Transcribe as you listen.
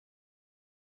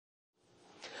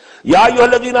Ya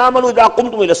ayyuhalladhina amanu idha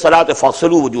qumtum ila salati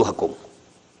faghsilu wujuhakum.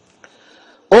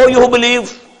 Oh, you who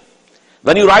believe,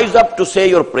 when you rise up to say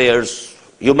your prayers,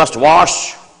 you must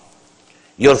wash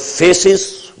your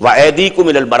faces, wa aydikum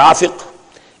ila al-marafiq,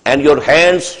 and your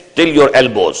hands till your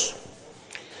elbows.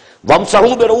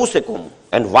 Wamsahu bi ru'usikum,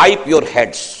 and wipe your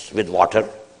heads with water.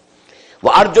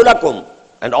 Wa arjulakum,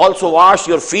 and also wash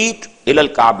your feet ila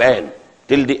al-ka'bayn,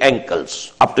 till the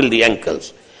ankles, up till the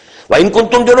ankles. Wa in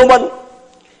kuntum junuban,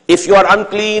 if you are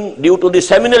unclean due to the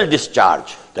seminal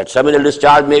discharge, that seminal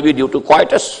discharge may be due to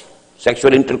coitus,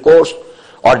 sexual intercourse,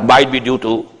 or it might be due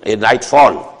to a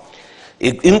nightfall.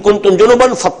 In kuntum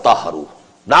junuban fattaharu.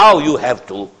 Now you have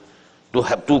to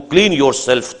clean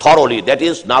yourself thoroughly. That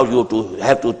is, now you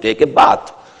have to take a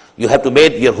bath. You have to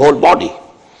bathe your whole body.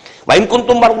 Wa in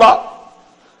kuntum marda.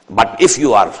 But if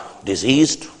you are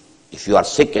diseased, if you are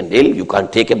sick and ill, you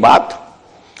can't take a bath.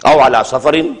 Aw ala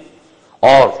safarin,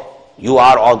 or you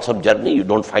are on some journey, you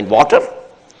don't find water.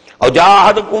 Or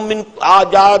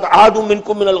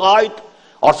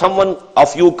someone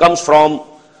of you comes from,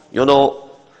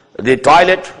 the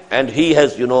toilet, and he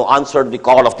has, answered the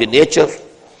call of the nature.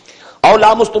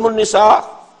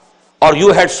 Or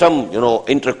you had some,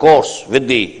 intercourse with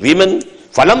the women.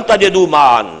 Falam tajadu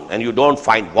ma'an, and you don't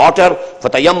find water.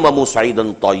 Fatayammamu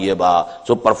sa'idan tayyiba.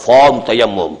 So perform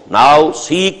tayammum. Now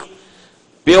seek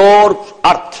pure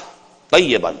earth,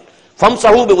 tayyiban.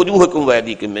 Famsahu bi wujuhikum wa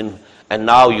aydikum min, and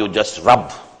now you just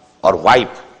rub or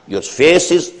wipe your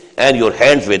faces and your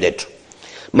hands with it.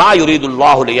 Ma yuridu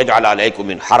Allahu li yaj'ala alaykum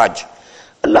min haraj.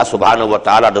 Allah subhanahu wa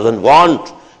ta'ala doesn't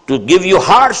want to give you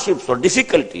hardships or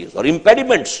difficulties or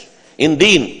impediments in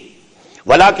deen.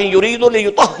 Walakin yuridu li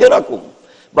yutahhirakum.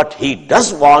 But he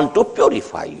does want to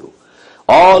purify you.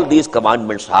 All these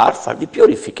commandments are for the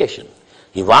purification.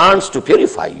 He wants to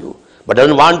purify you, but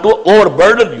doesn't want to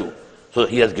overburden you. So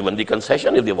he has given the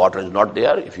concession. If the water is not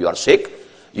there, if you are sick,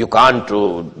 you can't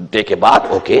take a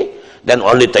bath, okay, then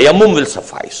only tayammum will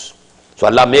suffice. So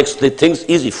Allah makes the things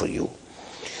easy for you.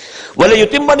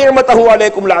 وَلَيُتِمَّ نِعْمَتَهُ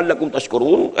عَلَيْكُمْ لَعَلَّكُمْ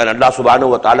تَشْكُرُونَ. And Allah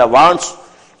subhanahu wa ta'ala wants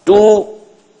to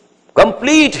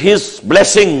complete His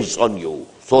blessings on you,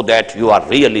 so that you are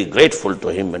really grateful to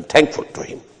Him and thankful to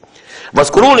Him.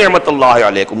 وَاذْكُرُوا نِعْمَةَ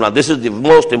اللَّهِ عَلَيْكُمْ. Now this is the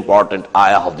most important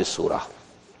ayah of this surah.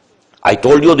 I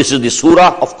told you this is the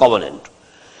surah of covenant.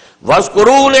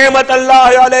 وَاذْكُرُوا نِعْمَةَ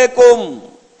اللَّهِ عَلَيْكُمْ.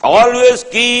 Always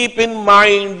keep in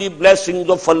mind the blessings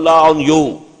of Allah on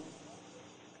you.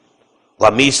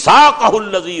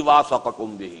 وَمِيثَاقَهُ الَّذِي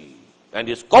وَاثَقَكُمْ بِهِ. And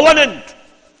His covenant,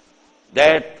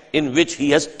 that in which He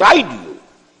has tied you.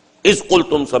 إِذْ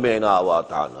قُلْتُمْ سَمِعْنَا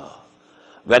وَأَطَعْنَا.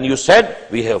 When you said,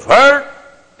 we have heard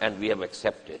and we have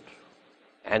accepted,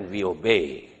 and we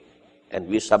obey and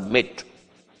we submit.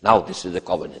 Now this is a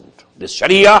covenant. This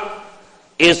Sharia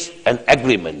is an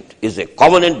agreement, is a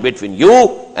covenant between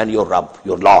you and your Rabb,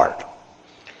 your Lord.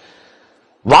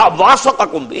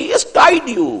 Wasaqakum, He has tied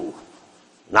you.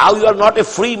 Now you are not a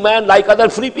free man like other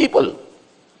free people.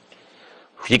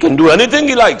 He can do anything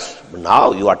he likes, but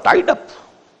now you are tied up.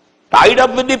 Tied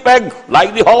up with the peg,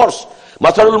 like the horse.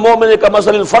 Masalul mu'min ka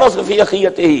masalil faras fi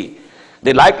akhiyatihi.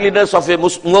 The likeliness of a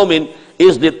mu'min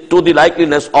is to the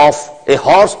likeliness of a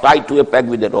horse tied to a peg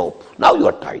with a rope. Now you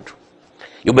are tied.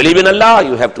 You believe in Allah,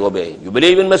 you have to obey. You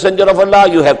believe in Messenger of Allah,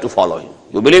 you have to follow him.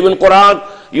 You believe in Quran,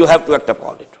 you have to act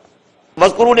upon it.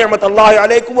 وَاذْكُرُوا نِعْمَةَ اللَّهِ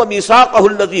عَلَيْكُمْ وَمِيثَاقَهُ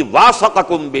الَّذِي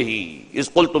وَاثَقَكُمْ بِهِ إِذْ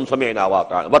قُلْتُمْ سَمِعْنَا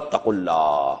وَأَطَعْنَا وَاتَّقُوا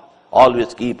اللَّهَ.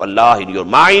 Always keep Allah in your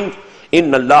mind.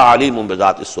 Inna Allah alimun bi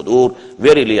dhati sudur.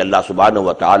 Verily Allah subhanahu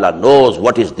wa ta'ala knows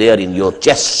what is there in your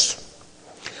chests.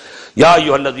 Ya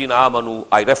ayyuhalladhina amanu.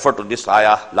 I referred to this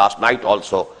ayah last night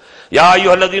also. Ya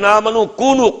ayyuhalladhina amanu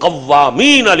kunu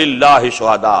qawwamina lillahi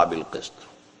shuhada bil qist.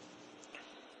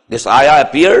 This ayah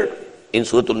appeared in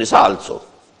Surah An-Nisa also,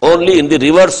 only in the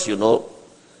reverse,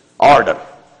 order.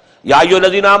 Ya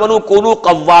ayyuhalladhina amanu kunu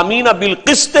qawwamina bil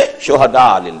qist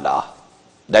shuhada lillah.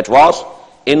 That was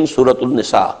in Surah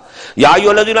An-Nisa. Ya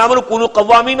ayyuhalladhina amanu kunu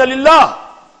qawwamina lillah.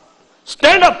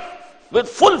 Stand up with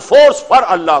full force for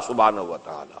Allah subhanahu wa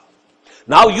ta'ala.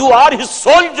 Now you are His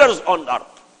soldiers on earth.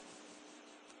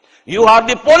 You are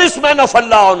the policemen of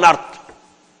Allah on earth.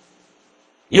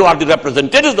 You are the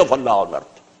representatives of Allah on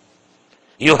earth.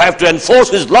 You have to enforce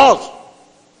His laws.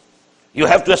 You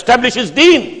have to establish His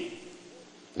deen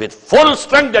with full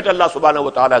strength that Allah subhanahu wa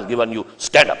ta'ala has given you.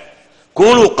 Stand up.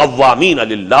 Kunu qawwamina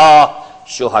lillah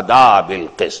shuhada bil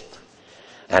qist.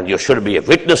 And you should be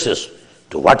witnesses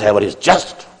to whatever is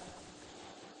just.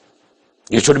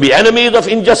 You should be enemies of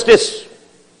injustice.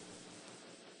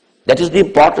 That is the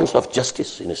importance of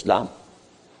justice in Islam.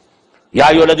 Ya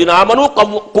ayyuhalladhina amanu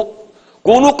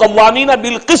Kunu qawwamina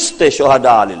bil qist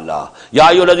shuhada lillah. Ya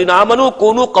ayyuhalladhina amanu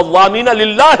kunu qawwamina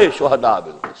lillahi shuhada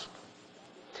bil qist.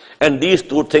 And these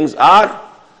two things are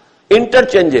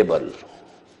interchangeable.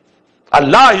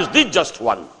 Allah is the just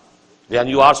one. When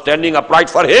you are standing upright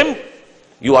for Him,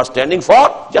 you are standing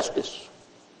for justice.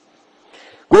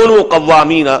 Kunu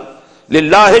qawwamina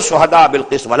lillahi shuhada bil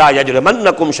qist wa la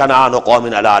yajrimannakum shana'anu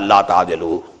qawmin ala alla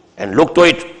ta'dilu. And look to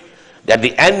it that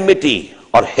the enmity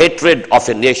or hatred of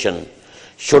a nation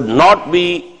should not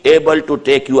be able to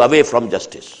take you away from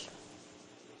justice.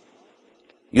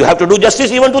 You have to do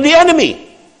justice even to the enemy.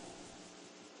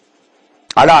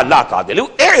 Ala Allah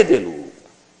ta'dilu i'dilu.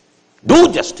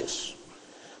 Do justice.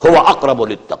 Huwa aqrabu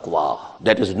lit taqwa.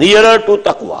 That is nearer to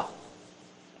taqwa.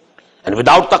 And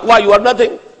without taqwa you are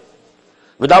nothing.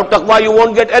 Without taqwa you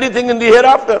won't get anything in the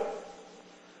hereafter.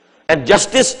 And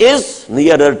justice is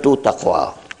nearer to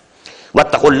taqwa.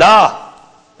 Wattaqullah.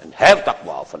 And have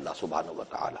taqwa of Allah subhanahu wa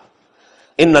ta'ala.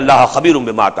 Inna Allah khabirun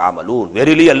bima ta'amalun.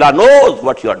 Verily Allah knows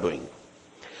what you are doing.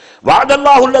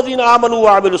 Wa'adallahu alladhina amanu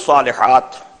wa amilu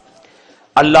salihat.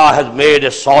 Allah has made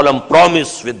a solemn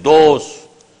promise with those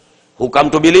who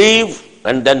come to believe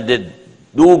and then they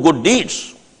do good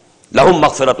deeds. Lahum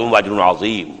maghfiratun wa ajrun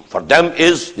azim. For them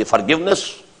is the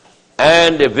forgiveness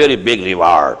and a very big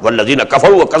reward. Walladhina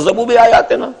kafaru wa kazzabu bi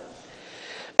ayatina.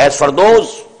 As for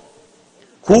those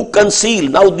who conceal,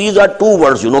 now these are two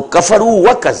words, kafaru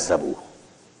wa kazzabu.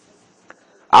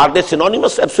 Are they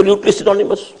synonymous? Absolutely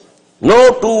synonymous.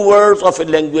 No two words of a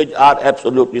language are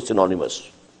absolutely synonymous.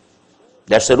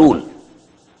 That's a rule.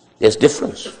 There's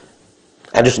difference.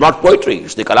 And it's not poetry,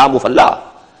 it's the kalam of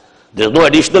Allah. There's no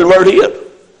additional word here.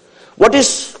 What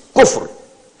is kufr?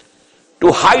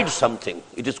 To hide something,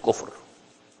 it is kufr.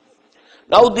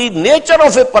 Now the nature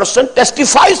of a person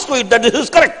testifies to it that this is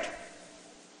correct.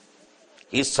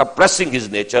 He is suppressing his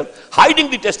nature, hiding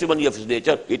the testimony of his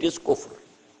nature, it is kufr.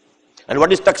 And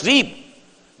what is takzeeb?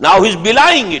 Now he is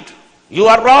belying it. You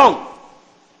are wrong.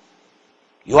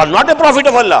 You are not a prophet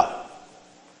of Allah.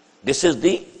 This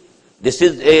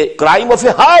is a crime of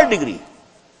a higher degree.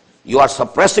 You are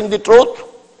suppressing the truth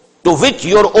to which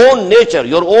your own nature,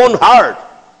 your own heart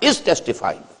is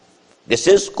testifying. This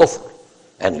is kufr.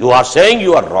 And you are saying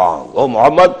you are wrong. Oh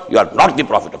Muhammad, you are not the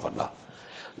prophet of Allah.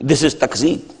 This is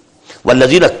takzeeb.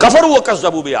 وَالَّذِينَ كَفَرُوا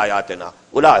وَكَذَّبُوا بِآيَاتِنَا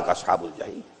أُولَٰئِكَ أَصْحَابُ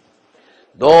الْجَحِيمِ.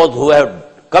 Those who have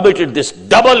committed this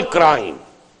double crime,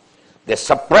 they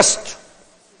suppressed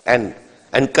and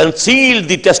concealed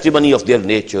the testimony of their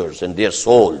natures and their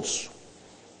souls,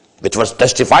 which was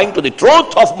testifying to the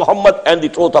truth of Muhammad and the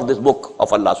truth of this book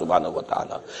of Allah subhanahu wa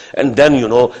ta'ala. And then,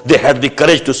 they had the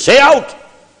courage to say out,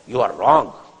 you are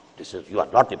wrong. You are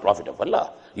not the prophet of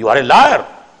Allah. You are a liar,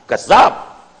 kazzab.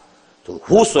 So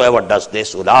whosoever does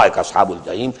this, ulaika ashabul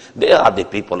jahim, they are the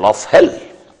people of hell.